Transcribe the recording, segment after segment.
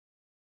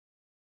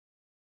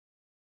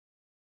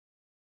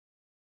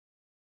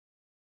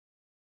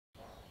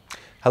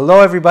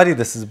Hello everybody,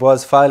 this is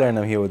Boaz Fyler and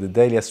I'm here with the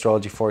daily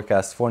astrology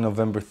forecast for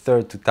November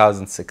 3rd,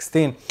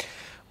 2016.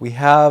 We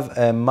have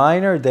a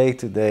minor day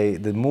today.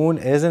 The moon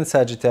is in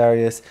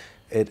Sagittarius.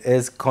 It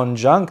is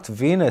conjunct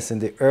Venus in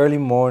the early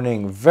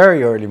morning,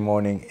 very early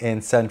morning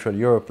in Central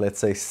Europe, let's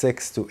say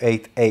 6 to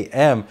 8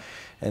 a.m.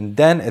 And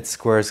then it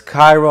squares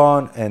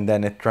Chiron and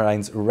then it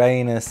trines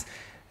Uranus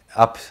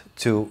up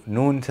to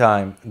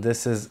noontime.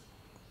 This is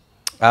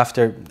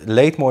after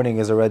late morning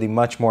is already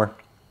much more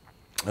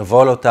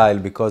volatile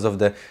because of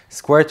the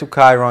square to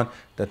Chiron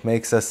that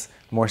makes us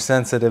more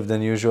sensitive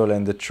than usual,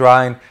 and the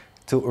trine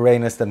to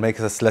Uranus that makes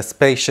us less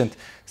patient.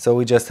 So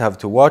we just have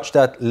to watch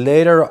that.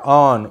 Later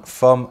on,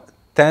 from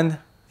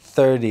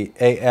 10:30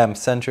 a.m.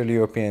 Central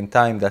European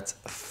time, that's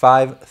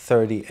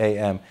 5:30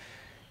 a.m.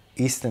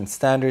 Eastern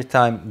Standard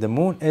Time, the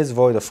moon is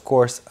void, of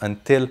course,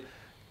 until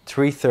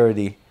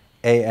 3:30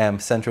 a.m.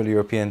 Central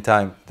European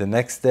time. The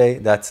next day,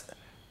 that's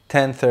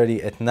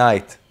 10:30 at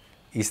night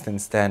Eastern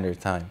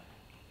Standard Time.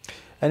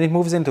 And it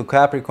moves into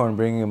Capricorn,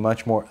 bringing a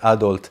much more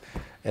adult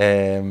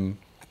and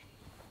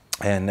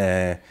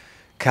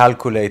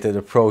calculated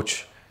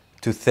approach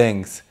to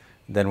things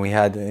than we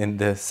had in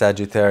the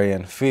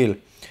Sagittarian feel.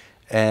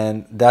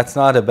 And that's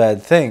not a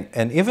bad thing.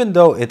 And even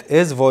though it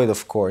is void,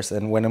 of course,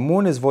 and when a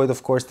moon is void,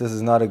 of course, this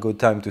is not a good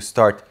time to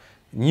start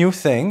new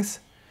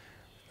things.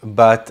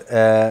 But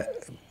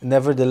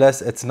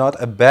nevertheless, it's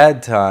not a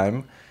bad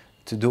time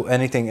to do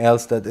anything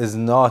else that is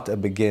not a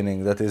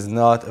beginning, that is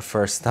not a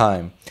first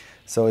time.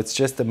 So it's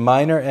just a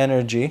minor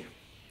energy,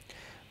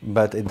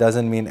 but it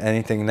doesn't mean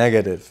anything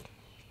negative.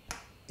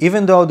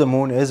 Even though the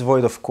moon is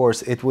void, of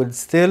course, it would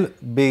still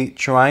be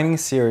trining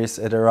Sirius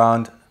at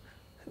around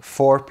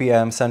 4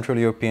 p.m. Central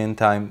European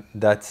time.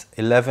 That's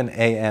 11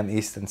 a.m.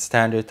 Eastern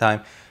Standard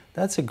Time.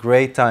 That's a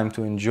great time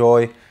to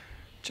enjoy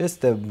just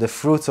the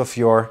fruits of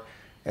your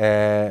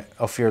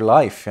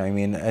life. I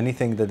mean,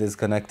 anything that is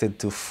connected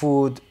to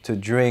food, to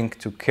drink,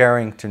 to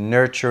caring, to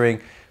nurturing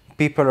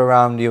people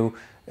around you.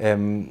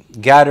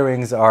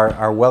 Gatherings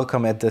are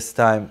welcome at this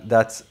time.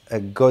 That's a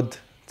good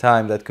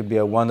time. That could be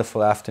a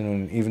wonderful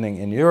afternoon and evening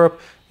in Europe.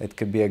 It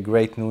could be a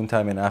great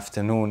noontime and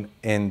afternoon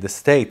in the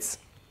States.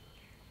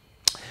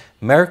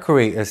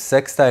 Mercury is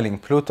sextiling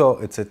Pluto.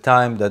 It's a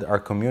time that our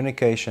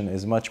communication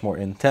is much more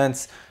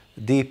intense,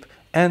 deep,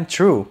 and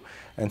true.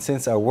 And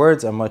since our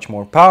words are much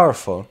more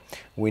powerful,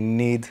 we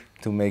need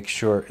to make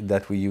sure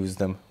that we use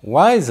them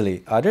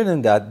wisely. Other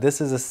than that,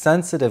 this is a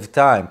sensitive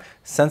time,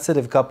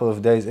 sensitive couple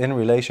of days in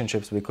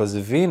relationships because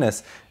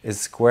Venus is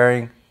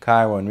squaring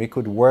Chiron. We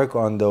could work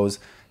on those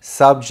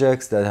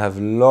subjects that have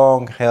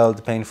long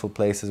held painful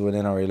places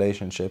within our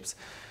relationships.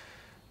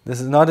 This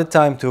is not a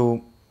time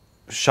to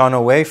shun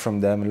away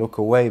from them, look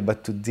away,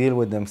 but to deal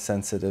with them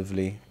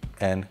sensitively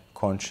and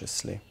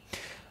consciously.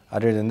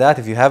 Other than that,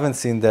 if you haven't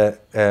seen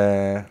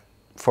the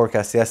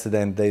forecast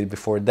yesterday and the day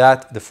before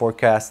that,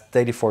 the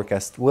daily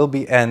forecast will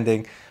be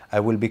ending. I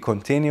will be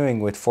continuing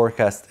with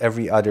forecast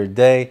every other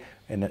day,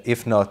 and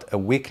if not a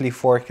weekly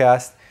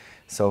forecast.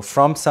 So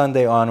from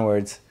Sunday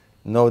onwards,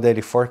 no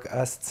daily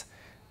forecasts.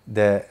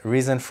 The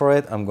reason for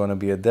it, I'm going to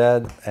be a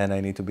dad and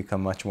I need to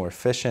become much more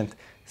efficient.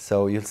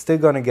 So you're still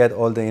going to get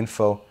all the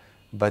info,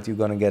 but you're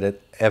going to get it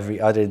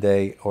every other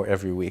day or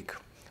every week.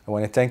 I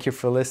want to thank you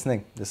for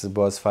listening. This is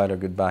Boaz Fyler.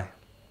 Goodbye.